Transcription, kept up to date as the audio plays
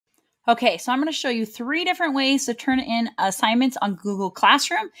Okay, so I'm going to show you 3 different ways to turn in assignments on Google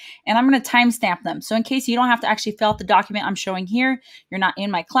Classroom, and I'm going to timestamp them. So in case you don't have to actually fill out the document I'm showing here, you're not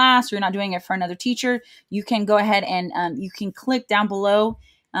in my class, or you're not doing it for another teacher, you can go ahead and you can click down below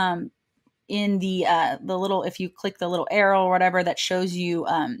in the little, if you click the little arrow or whatever that shows you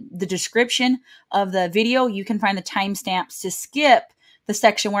the description of the video, you can find the timestamps to skip the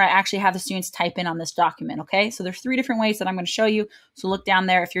section where I actually have the students type in on this document. Okay, so there's 3 different ways that I'm going to show you. So look down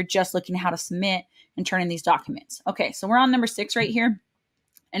there if you're just looking at how to submit and turn in these documents. Okay, so we're on number 6 right here.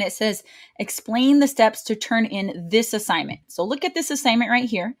 And it says, explain the steps to turn in this assignment. So look at this assignment right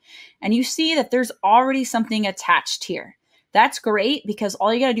here. And you see that there's already something attached here. That's great because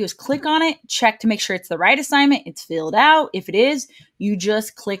all you got to do is click on it, check to make sure it's the right assignment, it's filled out. If it is, you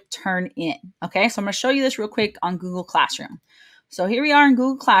just click turn in. Okay, so I'm going to show you this real quick on Google Classroom. So here we are in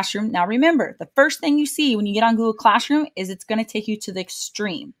Google Classroom. Now remember, the first thing you see when you get on Google Classroom is it's going to take you to the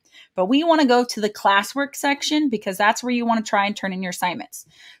extreme. But we want to go to the Classwork section because that's where you want to try and turn in your assignments.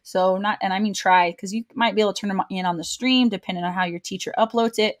 So and I mean try, because you might be able to turn them in on the stream depending on how your teacher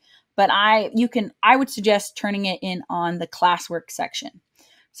uploads it. But I would suggest turning it in on the Classwork section.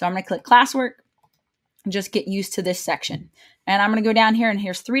 So I'm going to click Classwork and just get used to this section. And I'm going to go down here, and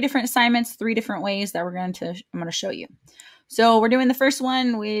here's 3 different assignments, 3 different ways that I'm going to show you. So we're doing the first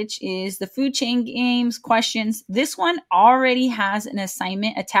one, which is the food chain games questions. This one already has an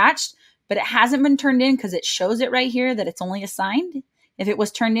assignment attached, but it hasn't been turned in because it shows it right here that it's only assigned. If it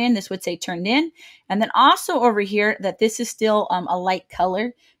was turned in, this would say turned in. And then also over here that this is still a light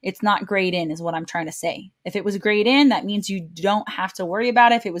color. It's not grayed in is what I'm trying to say. If it was grayed in, that means you don't have to worry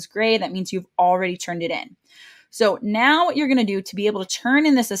about it. If it was gray, that means you've already turned it in. So now what you're going to do to be able to turn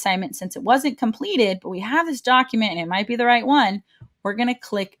in this assignment, since it wasn't completed, but we have this document and it might be the right one, we're going to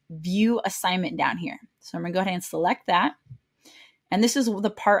click View Assignment down here. So I'm going to go ahead and select that. And this is the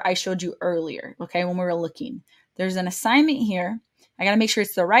part I showed you earlier, okay, when we were looking. There's an assignment here. I got to make sure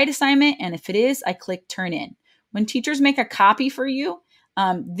it's the right assignment, and if it is, I click Turn In. When teachers make a copy for you,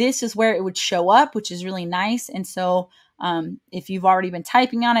 this is where it would show up, which is really nice. And so if you've already been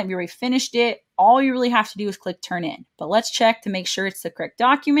typing on it, if you already finished it, all you really have to do is click Turn In. But let's check to make sure it's the correct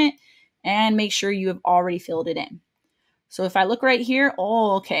document and make sure you have already filled it in. So if I look right here,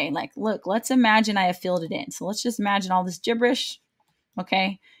 oh, okay, like look, let's imagine I have filled it in. So let's just imagine all this gibberish,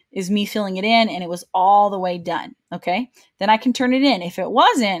 okay, is me filling it in and it was all the way done, okay? Then I can turn it in. If it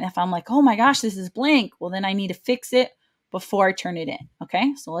wasn't, if I'm like, oh my gosh, this is blank, well, then I need to fix it before I turn it in,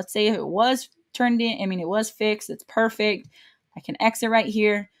 okay? So let's say if it was turned in, it was fixed, it's perfect. I can exit right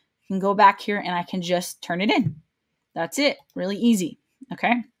here, I can go back here, and I can just turn it in. That's it, really easy,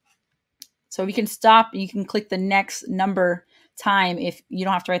 okay? So you can stop, you can click the next number time if you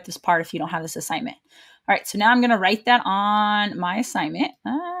don't have to write this part if you don't have this assignment. All right, so now I'm going to write that on my assignment.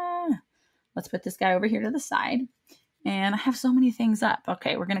 Let's put this guy over here to the side. And I have so many things up.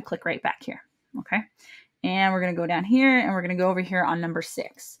 Okay, we're going to click right back here. Okay, and we're going to go down here, and we're going to go over here on number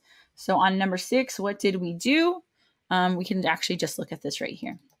 6. So on number 6, what did we do? We can actually just look at this right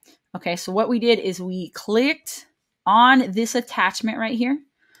here. Okay, so what we did is we clicked on this attachment right here.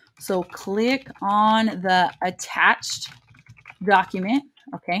 So click on the attached document.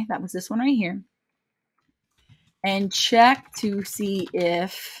 Okay, that was this one right here. And check to see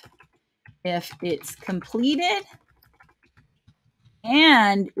if it's completed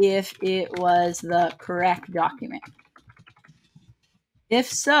and if it was the correct document.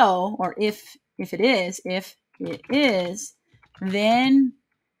 If so, or if it is, then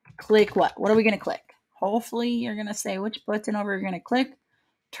click what? What are we going to click? Hopefully you're going to say which button over you're going to click.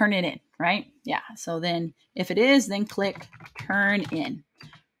 Turn it in, right? Yeah. So then if it is, then click turn in.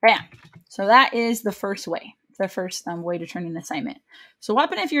 Bam. So that is the first way. The first way to turn in an assignment. So what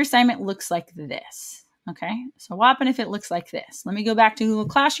happens if your assignment looks like this? Okay, so what happens if it looks like this? Let me go back to Google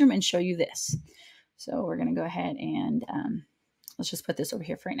Classroom and show you this. So we're going to go ahead and let's just put this over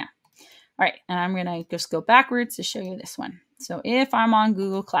here for right now. All right, and I'm going to just go backwards to show you this one. So if I'm on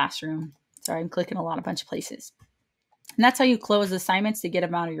Google Classroom, sorry, I'm clicking a bunch of places. And that's how you close assignments to get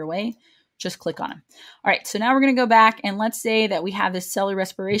them out of your way. Just click on them. All right, so now we're going to go back, and let's say that we have this cellular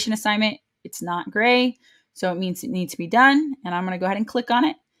respiration assignment. It's not gray. So it means it needs to be done, and I'm going to go ahead and click on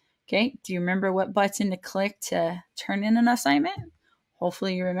it. Okay, do you remember what button to click to turn in an assignment?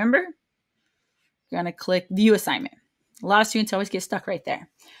 Hopefully you remember. You're going to click View Assignment. A lot of students always get stuck right there.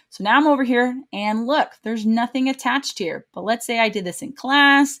 So now I'm over here, and look, there's nothing attached here. But let's say I did this in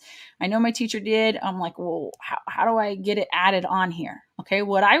class. I know my teacher did. I'm like, well, how do I get it added on here? Okay,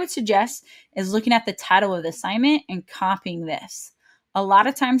 what I would suggest is looking at the title of the assignment and copying this. A lot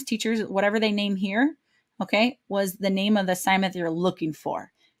of times teachers, whatever they name here, okay, was the name of the assignment they're looking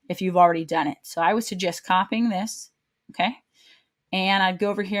for. if you've already done it. So I would suggest copying this, okay? And I'd go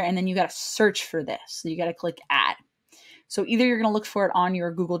over here, and then you got to search for this. So you got to click add. So either you're going to look for it on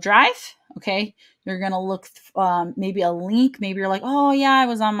your Google Drive, okay? You're going to look maybe a link. Maybe you're like, oh yeah, I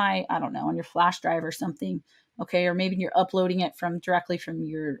was on my, I don't know, on your flash drive or something, okay? Or maybe you're uploading it directly from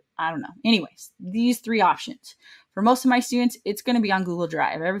your, I don't know. Anyways, these 3 options. For most of my students, it's going to be on Google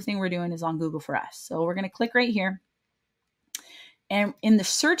Drive. Everything we're doing is on Google for us. So we're going to click right here. And in the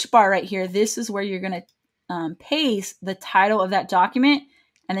search bar right here, this is where you're going to paste the title of that document,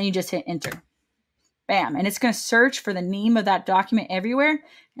 and then you just hit enter. Bam. And it's going to search for the name of that document everywhere.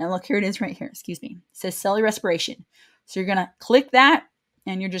 And look, here it is right here. Excuse me. It says cellular respiration. So you're going to click that,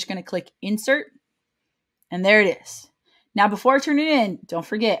 and you're just going to click insert. And there it is. Now, before I turn it in, don't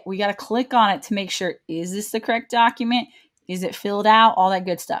forget, we got to click on it to make sure, is this the correct document? Is it filled out? All that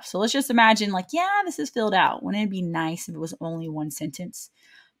good stuff. So let's just imagine like, yeah, this is filled out. Wouldn't it be nice if it was only 1 sentence?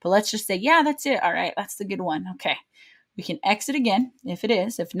 But let's just say, yeah, that's it. All right, that's the good one. Okay. We can exit again if it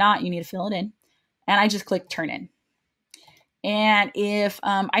is. If not, you need to fill it in. And I just click turn in. And if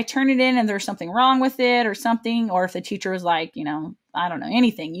I turn it in and there's something wrong with it or something, or if the teacher was like, you know, I don't know,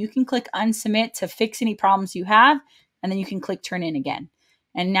 anything, you can click unsubmit to fix any problems you have. And then you can click turn in again.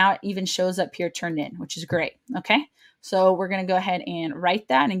 And now it even shows up here, turned in, which is great. Okay. So we're going to go ahead and write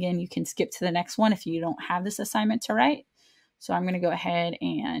that. And again, you can skip to the next one if you don't have this assignment to write. So I'm going to go ahead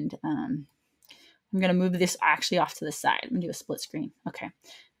and I'm going to move this actually off to the side. I'm going to do a split screen. Okay.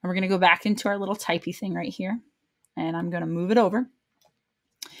 And we're going to go back into our little typey thing right here. And I'm going to move it over.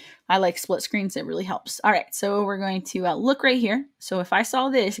 I like split screens. It really helps. All right. So we're going to look right here. So if I saw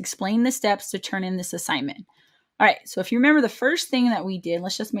this, explain the steps to turn in this assignment. All right. So if you remember the first thing that we did,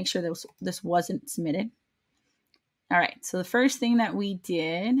 let's just make sure that this wasn't submitted. All right. So the first thing that we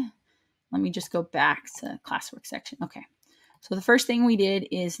did, let me just go back to classwork section. Okay. So the first thing we did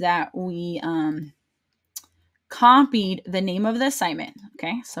is that we copied the name of the assignment.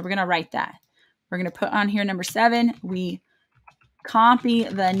 Okay. So we're going to write that. We're going to put on here number 7. We copy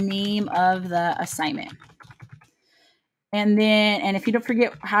the name of the assignment. And then, and if you don't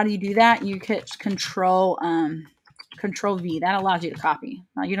forget how do you do that, you hit Control V. That allows you to copy.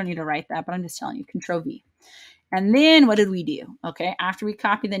 Now, you don't need to write that, but I'm just telling you, Control V. And then what did we do? Okay, after we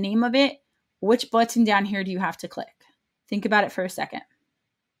copy the name of it, which button down here do you have to click? Think about it for a second.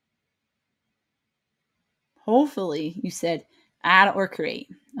 Hopefully you said add or create.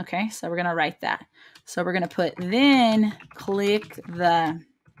 Okay, so we're going to write that. So we're going to put then click the,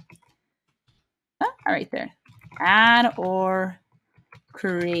 right there, add or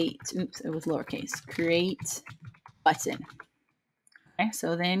create. Oops, it was lowercase. Create button. Okay,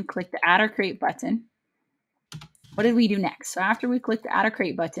 so then click the add or create button. What did we do next? So after we click the add or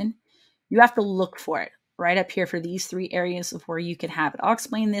create button, you have to look for it right up here for these 3 areas of where you can have it. I'll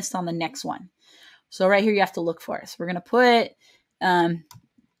explain this on the next one. So right here, you have to look for it. So we're going to put,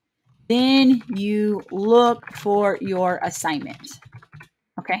 then you look for your assignment.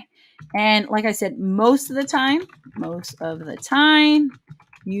 Okay. And like I said, most of the time,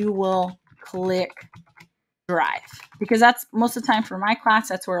 you will click drive, because that's most of the time for my class,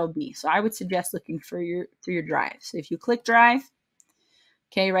 that's where it'll be. So I would suggest looking for through your drive. So if you click drive,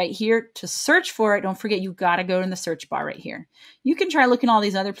 okay, right here to search for it, don't forget you got to go in the search bar right here. You can try looking all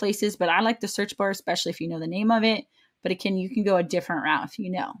these other places, but I like the search bar, especially if you know the name of it. But again, you can go a different route if you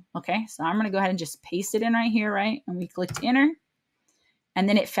know. Okay, so I'm going to go ahead and just paste it in right here, right? And we clicked enter, and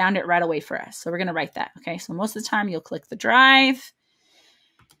then it found it right away for us. So we're going to write that. Okay, so most of the time you'll click the drive.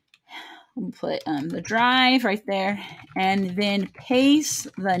 We'll put the drive right there, and then paste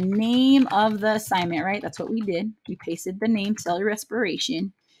the name of the assignment, right? That's what we did. We pasted the name, cellular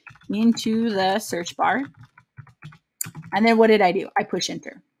respiration, into the search bar. And then what did I do? I push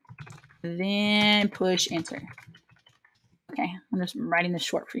enter. Then push enter. Okay, I'm just writing this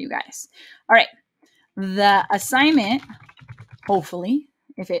short for you guys. All right, the assignment, hopefully,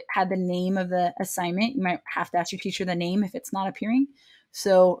 if it had the name of the assignment, you might have to ask your teacher the name if it's not appearing.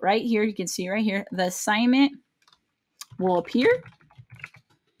 So right here, you can see right here, the assignment will appear.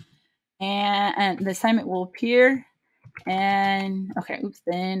 And the assignment will appear. And, okay, oops,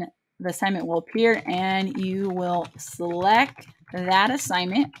 then the assignment will appear and you will select that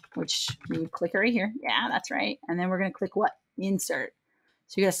assignment, which you would click right here. Yeah, that's right. And then we're going to click what? Insert.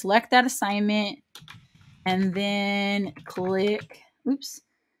 So you're going to select that assignment and then click, oops.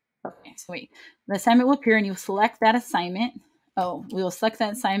 Okay, so wait. The assignment will appear and you'll select that assignment. Oh, we will select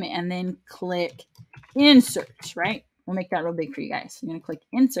that assignment and then click insert, right? We'll make that real big for you guys. So you're going to click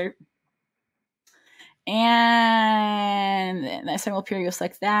insert. And the assignment will appear, you'll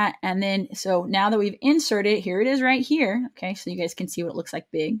select that. And then, so now that we've inserted, here it is right here. Okay, so you guys can see what it looks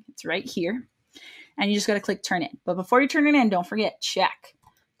like big. It's right here. And you just got to click turn in. But before you turn it in, don't forget, check.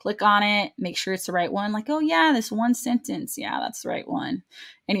 Click on it, make sure it's the right one. Like, oh yeah, this one sentence. Yeah, that's the right one.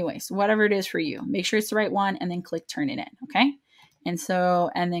 Anyways, whatever it is for you, make sure it's the right one and then click turn it in, okay? And so,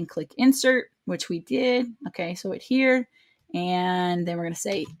 and then click insert, which we did. Okay, so it here. And then we're going to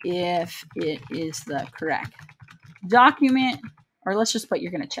say if it is the correct document, or let's just put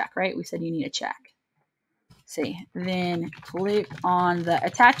you're going to check, right? We said you need to check. Say, then click on the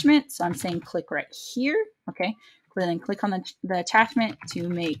attachment. So I'm saying click right here, okay? Then click on the attachment to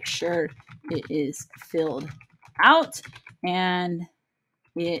make sure it is filled out and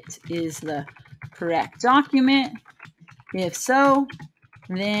it is the correct document. If so,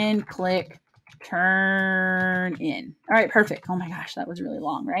 then click turn in. All right, perfect. Oh my gosh, that was really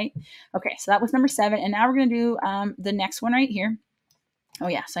long, right? Okay, so that was number 7. And now we're going to do the next one right here. Oh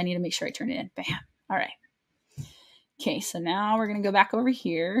yeah, so I need to make sure I turn it in. Bam. All right. Okay, so now we're going to go back over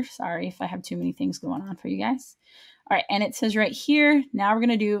here. Sorry if I have too many things going on for you guys. All right, and it says right here, now we're going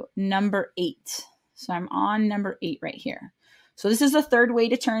to do number 8. So I'm on number 8 right here. So this is the third way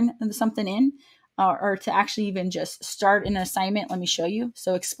to turn something in or to actually even just start an assignment. Let me show you.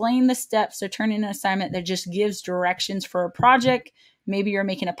 So explain the steps to turn in an assignment that just gives directions for a project. Maybe you're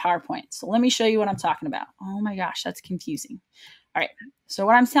making a PowerPoint. So let me show you what I'm talking about. Oh my gosh, that's confusing. All right, so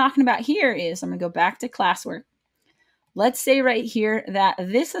what I'm talking about here is I'm going to go back to Classwork. Let's say right here that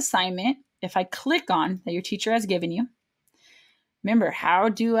this assignment, if I click on that your teacher has given you, remember, how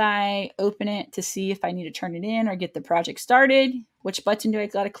do I open it to see if I need to turn it in or get the project started? Which button do I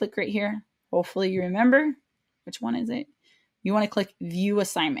got to click right here? Hopefully you remember. Which one is it? You want to click View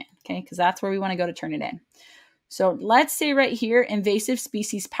Assignment, okay? Because that's where we want to go to turn it in. So let's say right here, Invasive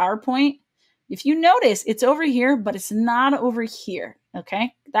Species PowerPoint. If you notice, it's over here, but it's not over here,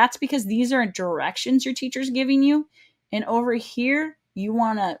 okay? That's because these are directions your teacher's giving you. And over here, you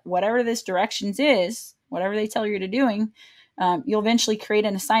want to, whatever this directions is, whatever they tell you to doing, you'll eventually create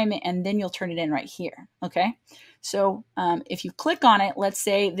an assignment and then you'll turn it in right here, okay? So if you click on it, let's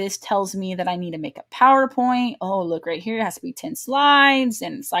say this tells me that I need to make a PowerPoint. Oh, look right here, it has to be 10 slides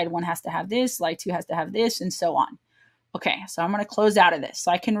and slide 1 has to have this, slide 2 has to have this, and so on. Okay, so I'm going to close out of this.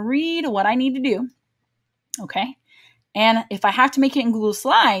 So I can read what I need to do, okay? And if I have to make it in Google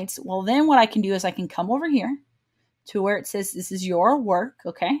Slides, well, then what I can do is I can come over here to where it says this is your work,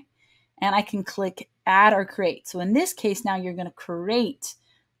 okay? And I can click add or create. So in this case, now you're going to create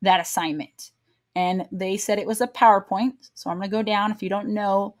that assignment. And they said it was a PowerPoint. So I'm going to go down. If you don't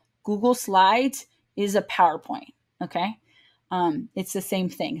know, Google Slides is a PowerPoint, okay? It's the same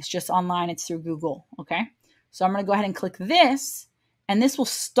thing. It's just online. It's through Google, okay? So I'm going to go ahead and click this. And this will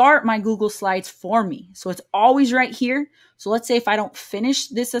start my Google Slides for me. So it's always right here. So let's say if I don't finish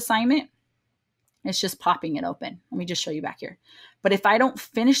this assignment, it's just popping it open. Let me just show you back here. But if I don't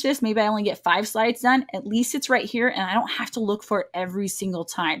finish this, maybe I only get 5 slides done, at least it's right here and I don't have to look for it every single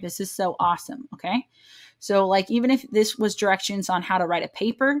time. This is so awesome, okay? So like even if this was directions on how to write a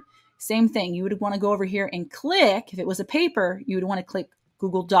paper, same thing. You would want to go over here and click, if it was a paper, you would want to click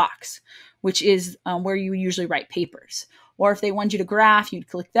Google Docs, which is where you usually write papers. Or if they want you to graph, you'd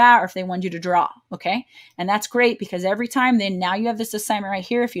click that, or if they want you to draw, okay? And that's great because every time then now you have this assignment right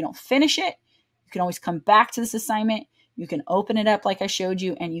here. If you don't finish it, you can always come back to this assignment. You can open it up like I showed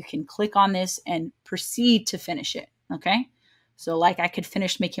you, and you can click on this and proceed to finish it, okay? So like I could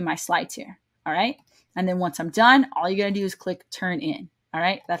finish making my slides here, all right? And then once I'm done, all you gotta do is click turn in, all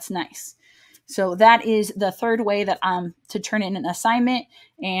right? That's nice. So that is the third way that to turn in an assignment,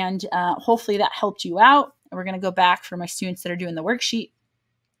 and hopefully that helped you out. We're gonna go back for my students that are doing the worksheet,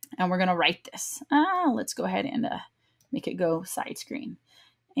 and we're gonna write this. Let's go ahead and make it go side screen.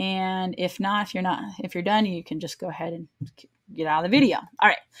 And if not, if you're done, you can just go ahead and get out of the video. All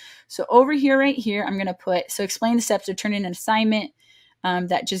right. So over here, right here, I'm going to put, so explain the steps to turn in an assignment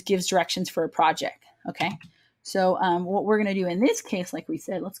that just gives directions for a project. Okay. So what we're going to do in this case, like we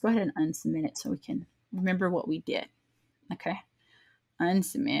said, let's go ahead and unsubmit it so we can remember what we did. Okay.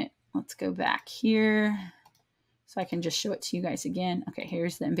 Unsubmit. Let's go back here so I can just show it to you guys again. Okay.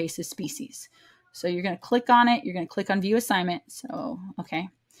 Here's the invasive species. So you're going to click on it. You're going to click on view assignment. So, okay.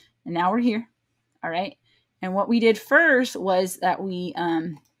 And now we're here. All right. And what we did first was that we'll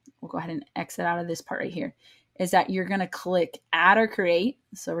go ahead and exit out of this part right here, is that you're going to click add or create.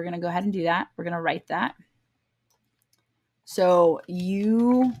 So we're going to go ahead and do that. We're going to write that. So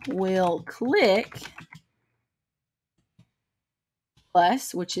you will click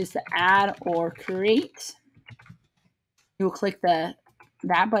plus, which is the add or create. You will click that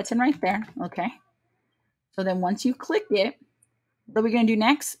button right there. Okay. So then once you click it, what we're going to do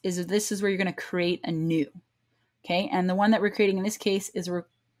next is this is where you're going to create a new. Okay, and the one that we're creating in this case is we're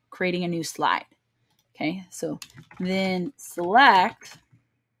creating a new slide. Okay, so then select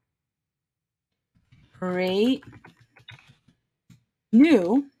create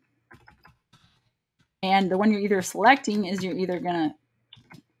new, and the one you're either selecting is you're either going to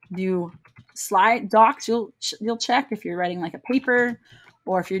do slide docs. You'll check if you're writing like a paper,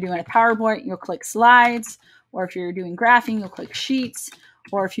 or if you're doing a PowerPoint, you'll click slides, or if you're doing graphing, you'll click sheets,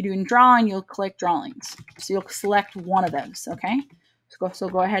 or if you're doing drawing, you'll click drawings. So you'll select one of those. Okay, so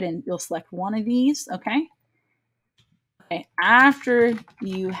go ahead and you'll select one of these. Okay. Okay, after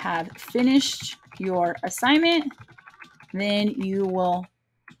you have finished your assignment, then you will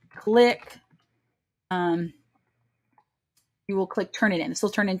click turn it in. This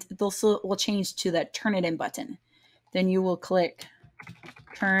will change to that turn it in button. Then you will click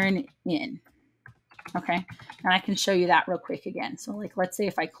turn in. Okay, and I can show you that real quick again. So like, let's say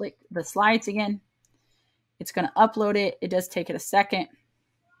if I click the slides again, it's going to upload it. It does take it a second.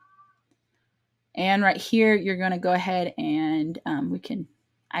 And right here, you're going to go ahead and we can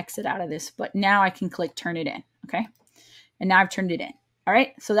exit out of this, but now I can click turn it in. Okay, and now I've turned it in. All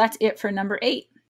right, so that's it for number 8.